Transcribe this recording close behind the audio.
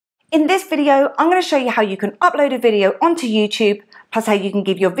In this video, I'm going to show you how you can upload a video onto YouTube, plus how you can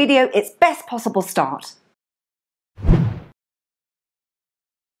give your video its best possible start.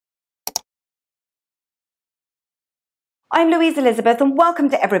 I'm Louise Elizabeth and welcome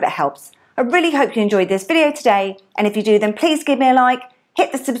to Every Bit Helps. I really hope you enjoyed this video today, and if you do, then please give me a like,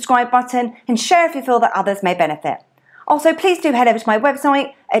 hit the subscribe button and share if you feel that others may benefit. Also, please do head over to my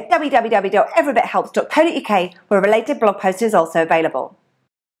website at www.everybithelps.co.uk where a related blog post is also available.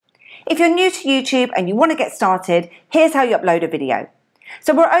 If you're new to YouTube and you want to get started, here's how you upload a video.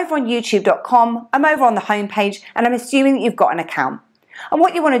 So we're over on youtube.com, I'm over on the home page, and I'm assuming that you've got an account. And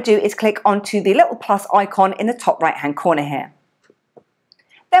what you want to do is click onto the little plus icon in the top right hand corner here.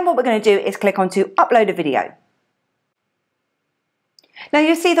 Then what we're going to do is click onto upload a video. Now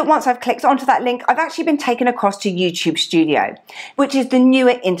you'll see that once I've clicked onto that link, I've actually been taken across to YouTube Studio, which is the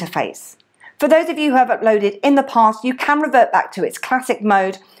newer interface. For those of you who have uploaded in the past, you can revert back to its classic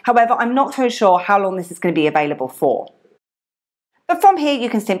mode. However, I'm not too sure how long this is going to be available for. But from here, you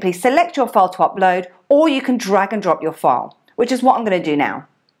can simply select your file to upload, or you can drag and drop your file, which is what I'm going to do now.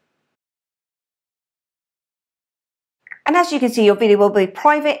 And as you can see, your video will be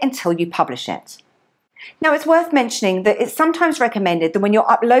private until you publish it. Now, it's worth mentioning that it's sometimes recommended that when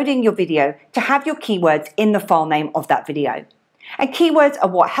you're uploading your video to have your keywords in the file name of that video. And keywords are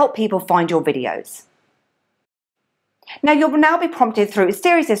what help people find your videos. Now, you'll now be prompted through a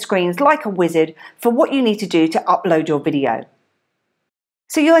series of screens like a wizard for what you need to do to upload your video.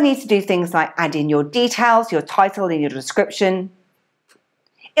 So you'll need to do things like add in your details, your title and your description.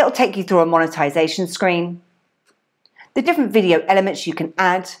 It'll take you through a monetization screen, the different video elements you can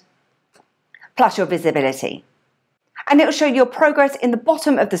add, plus your visibility. And it'll show your progress in the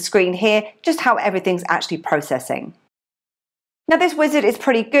bottom of the screen here, just how everything's actually processing. Now this wizard is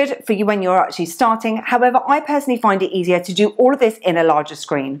pretty good for you when you're actually starting. However, I personally find it easier to do all of this in a larger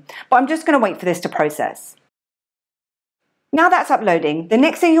screen, but I'm just going to wait for this to process. Now that's uploading, the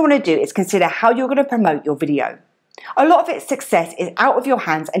next thing you want to do is consider how you're going to promote your video. A lot of its success is out of your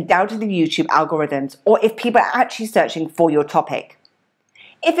hands and down to the YouTube algorithms, or if people are actually searching for your topic.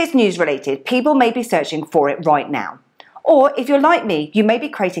 If it's news related, people may be searching for it right now. Or if you're like me, you may be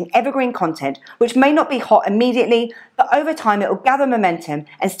creating evergreen content which may not be hot immediately, but over time it will gather momentum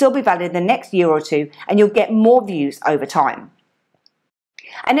and still be valid in the next year or two, and you'll get more views over time.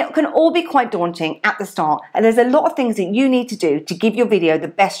 And it can all be quite daunting at the start, and there's a lot of things that you need to do to give your video the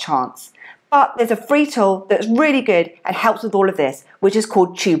best chance. But there's a free tool that's really good and helps with all of this, which is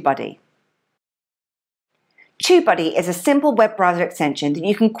called TubeBuddy. TubeBuddy is a simple web browser extension that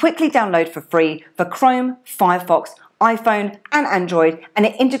you can quickly download for free for Chrome, Firefox, iPhone and Android, and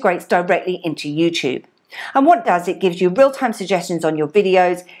it integrates directly into YouTube. And what it does, it gives you real-time suggestions on your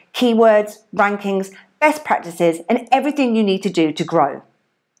videos, keywords, rankings, best practices, and everything you need to do to grow.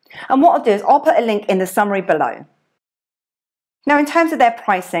 And what I'll do is I'll put a link in the summary below. Now, in terms of their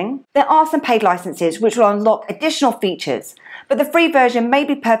pricing, there are some paid licenses which will unlock additional features, but the free version may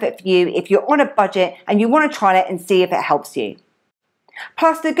be perfect for you if you're on a budget and you want to try it and see if it helps you.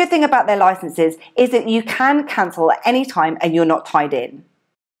 Plus, the good thing about their licenses is that you can cancel at any time and you're not tied in.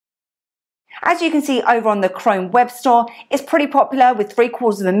 As you can see over on the Chrome web store, it's pretty popular with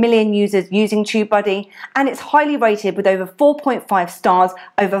 750,000 users using TubeBuddy, and it's highly rated with over 4.5 stars,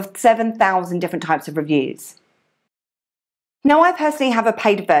 over 7,000 different types of reviews. Now, I personally have a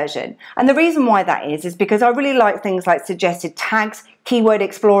paid version, and the reason why that is because I really like things like suggested tags, keyword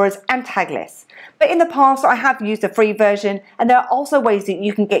explorers, and tag lists. But in the past, I have used a free version, and there are also ways that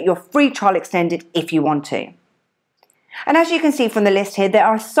you can get your free trial extended if you want to. And as you can see from the list here, there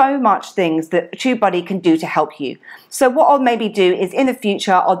are so much things that TubeBuddy can do to help you. So what I'll maybe do is in the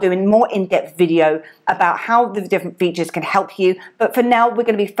future, I'll do a more in-depth video about how the different features can help you. But for now, we're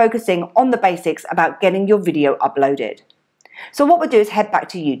going to be focusing on the basics about getting your video uploaded. So what we'll do is head back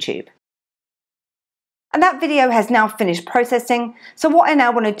to YouTube. And that video has now finished processing. So what I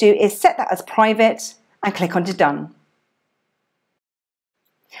now want to do is set that as private and click onto done.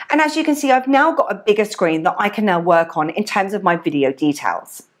 And as you can see, I've now got a bigger screen that I can now work on in terms of my video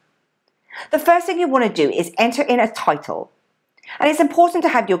details. The first thing you want to do is enter in a title. And it's important to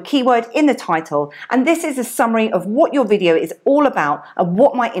have your keyword in the title. And this is a summary of what your video is all about and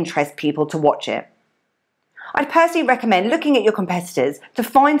what might interest people to watch it. I'd personally recommend looking at your competitors to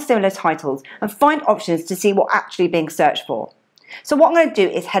find similar titles and find options to see what's actually being searched for. So what I'm going to do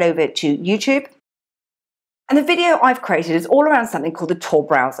is head over to YouTube. And the video I've created is all around something called the Tor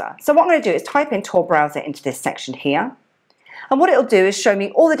browser. So what I'm going to do is type in Tor browser into this section here. And what it'll do is show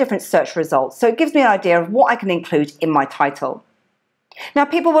me all the different search results. So it gives me an idea of what I can include in my title. Now,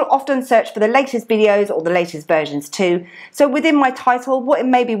 people will often search for the latest videos or the latest versions too, so within my title, what it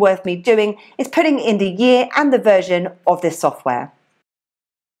may be worth me doing is putting in the year and the version of this software.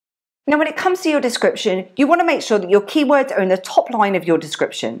 Now, when it comes to your description, you want to make sure that your keywords are in the top line of your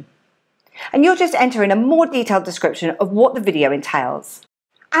description. And you'll just enter in a more detailed description of what the video entails.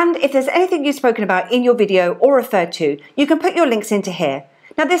 And if there's anything you've spoken about in your video or referred to, you can put your links into here.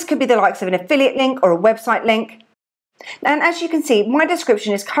 Now, this could be the likes of an affiliate link or a website link. And as you can see, my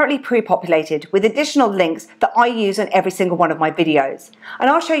description is currently pre-populated with additional links that I use on every single one of my videos. And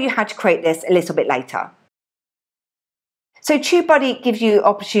I'll show you how to create this a little bit later. So TubeBuddy gives you the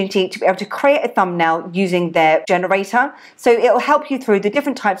opportunity to be able to create a thumbnail using their generator. So it'll help you through the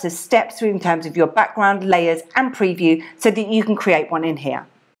different types of steps in terms of your background, layers and preview so that you can create one in here.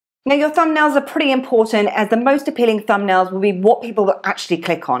 Now, your thumbnails are pretty important, as the most appealing thumbnails will be what people will actually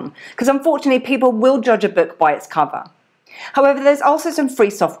click on, because unfortunately people will judge a book by its cover. However, there's also some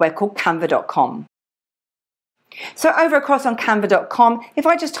free software called canva.com. So over across on canva.com, if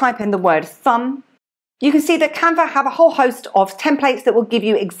I just type in the word thumb, you can see that Canva have a whole host of templates that will give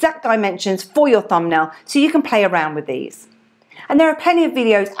you exact dimensions for your thumbnail, so you can play around with these. And there are plenty of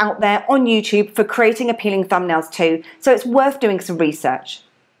videos out there on YouTube for creating appealing thumbnails too, so it's worth doing some research.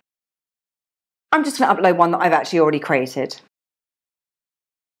 I'm just going to upload one that I've actually already created.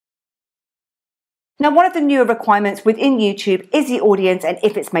 Now, one of the newer requirements within YouTube is the audience and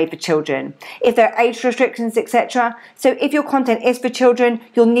if it's made for children, if there are age restrictions, etc. So if your content is for children,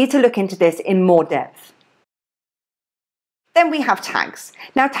 you'll need to look into this in more depth. Then we have tags.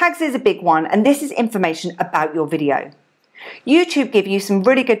 Now, tags is a big one, and this is information about your video. YouTube give you some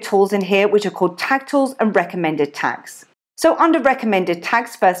really good tools in here which are called tag tools and recommended tags. So under recommended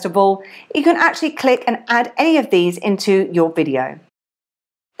tags, first of all, you can actually click and add any of these into your video.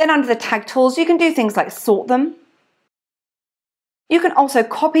 Then under the tag tools, you can do things like sort them. You can also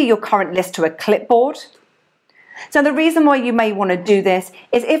copy your current list to a clipboard. So the reason why you may want to do this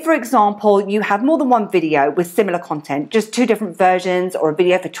is if, for example, you have more than one video with similar content, just two different versions or a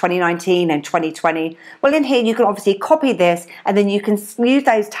video for 2019 and 2020, well, in here you can obviously copy this and then you can use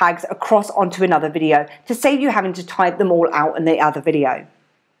those tags across onto another video to save you having to type them all out in the other video.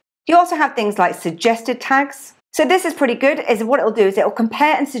 You also have things like suggested tags. So this is pretty good, as what it'll do is it'll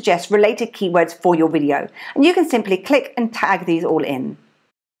compare and suggest related keywords for your video, and you can simply click and tag these all in.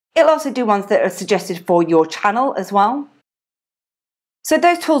 It'll also do ones that are suggested for your channel as well. So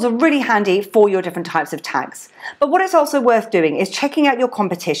those tools are really handy for your different types of tags. But what it's also worth doing is checking out your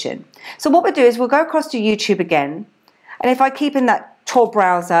competition. So what we'll do is we'll go across to YouTube again, and if I keep in that Tor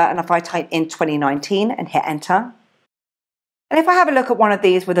browser and if I type in 2019 and hit enter, and if I have a look at one of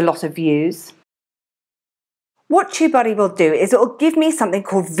these with a lot of views, what TubeBuddy will do is it will give me something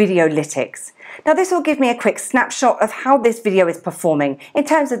called Videolytics. Now, this will give me a quick snapshot of how this video is performing in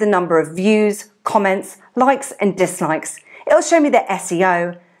terms of the number of views, comments, likes and dislikes. It'll show me their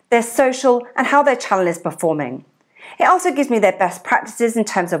SEO, their social and how their channel is performing. It also gives me their best practices in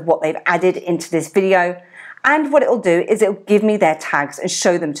terms of what they've added into this video, and what it'll do is it'll give me their tags and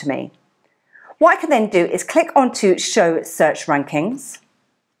show them to me. What I can then do is click onto Show Search Rankings.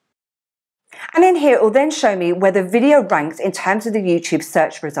 And in here, it will then show me where the video ranks in terms of the YouTube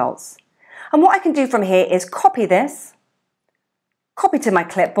search results. And what I can do from here is copy this, copy to my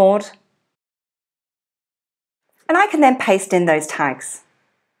clipboard, and I can then paste in those tags.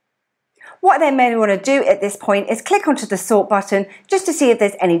 What I then may want to do at this point is click onto the sort button just to see if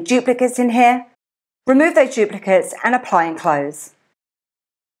there's any duplicates in here, remove those duplicates and apply and close.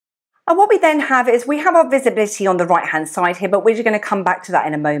 And what we then have is we have our visibility on the right hand side here, but we're going to come back to that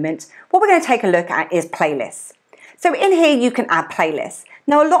in a moment. What we're going to take a look at is playlists. So in here you can add playlists.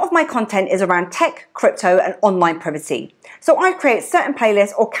 Now, a lot of my content is around tech, crypto and online privacy. So I create certain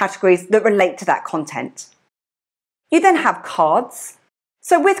playlists or categories that relate to that content. You then have cards.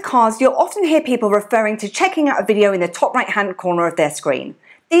 So with cards, you'll often hear people referring to checking out a video in the top right hand corner of their screen.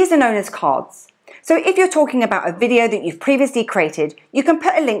 These are known as cards. So if you're talking about a video that you've previously created, you can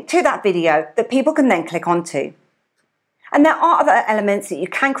put a link to that video that people can then click onto. And there are other elements that you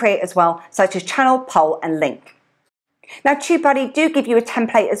can create as well, such as channel, poll and link. Now, TubeBuddy do give you a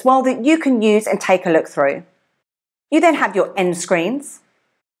template as well that you can use and take a look through. You then have your end screens.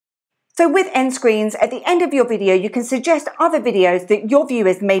 So with end screens, at the end of your video, you can suggest other videos that your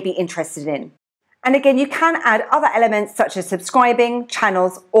viewers may be interested in. And again, you can add other elements such as subscribing,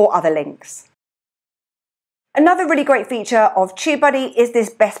 channels or other links. Another really great feature of TubeBuddy is this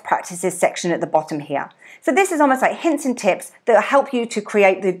best practices section at the bottom here. So this is almost like hints and tips that will help you to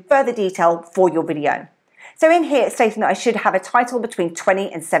create the further detail for your video. So in here it's stating that I should have a title between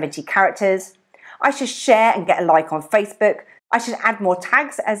 20 and 70 characters. I should share and get a like on Facebook. I should add more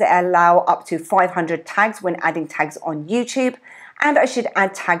tags as it allow up to 500 tags when adding tags on YouTube, and I should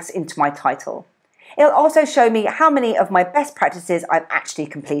add tags into my title. It'll also show me how many of my best practices I've actually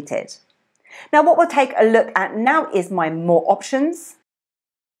completed. Now what we'll take a look at now is my more options.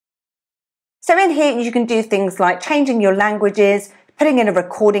 So in here you can do things like changing your languages, putting in a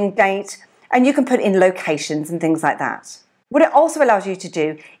recording date, and you can put in locations and things like that. What it also allows you to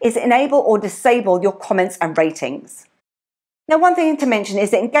do is enable or disable your comments and ratings. Now one thing to mention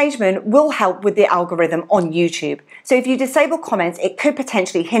is that engagement will help with the algorithm on YouTube. So if you disable comments, it could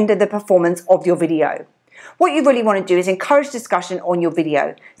potentially hinder the performance of your video. What you really want to do is encourage discussion on your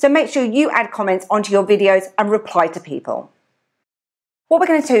video. So make sure you add comments onto your videos and reply to people. What we're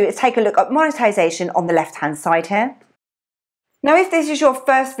going to do is take a look at monetization on the left-hand side here. Now if this is your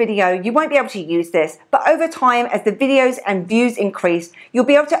first video, you won't be able to use this, but over time as the videos and views increase, you'll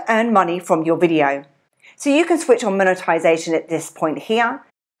be able to earn money from your video. So you can switch on monetization at this point here,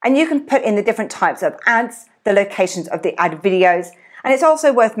 and you can put in the different types of ads, the locations of the ad videos, and it's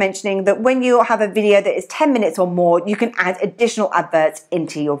also worth mentioning that when you have a video that is 10 minutes or more, you can add additional adverts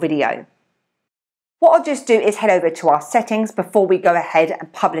into your video. What I'll just do is head over to our settings before we go ahead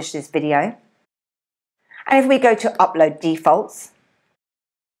and publish this video. And if we go to upload defaults,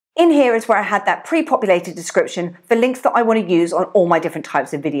 in here is where I had that pre-populated description for links that I want to use on all my different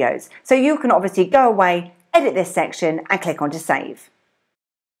types of videos. So you can obviously go away, edit this section and click on to save.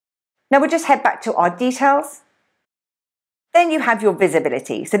 Now we'll just head back to our details. Then you have your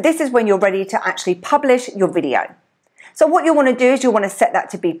visibility. So this is when you're ready to actually publish your video. So what you want to do is you want to set that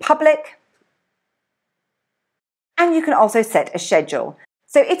to be public. And you can also set a schedule.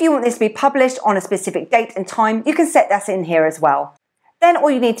 So if you want this to be published on a specific date and time, you can set that in here as well. Then all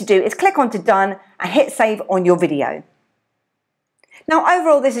you need to do is click on to done and hit save on your video. Now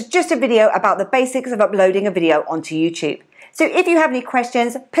overall, this is just a video about the basics of uploading a video onto YouTube. So if you have any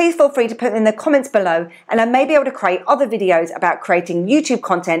questions, please feel free to put them in the comments below and I may be able to create other videos about creating YouTube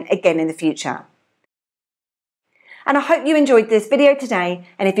content again in the future. And I hope you enjoyed this video today,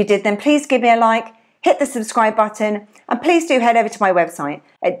 and if you did, then please give me a like, hit the subscribe button, and please do head over to my website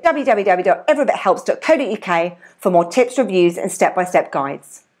at www.everybithelps.co.uk for more tips, reviews and step-by-step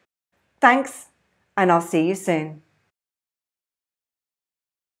guides. Thanks, and I'll see you soon.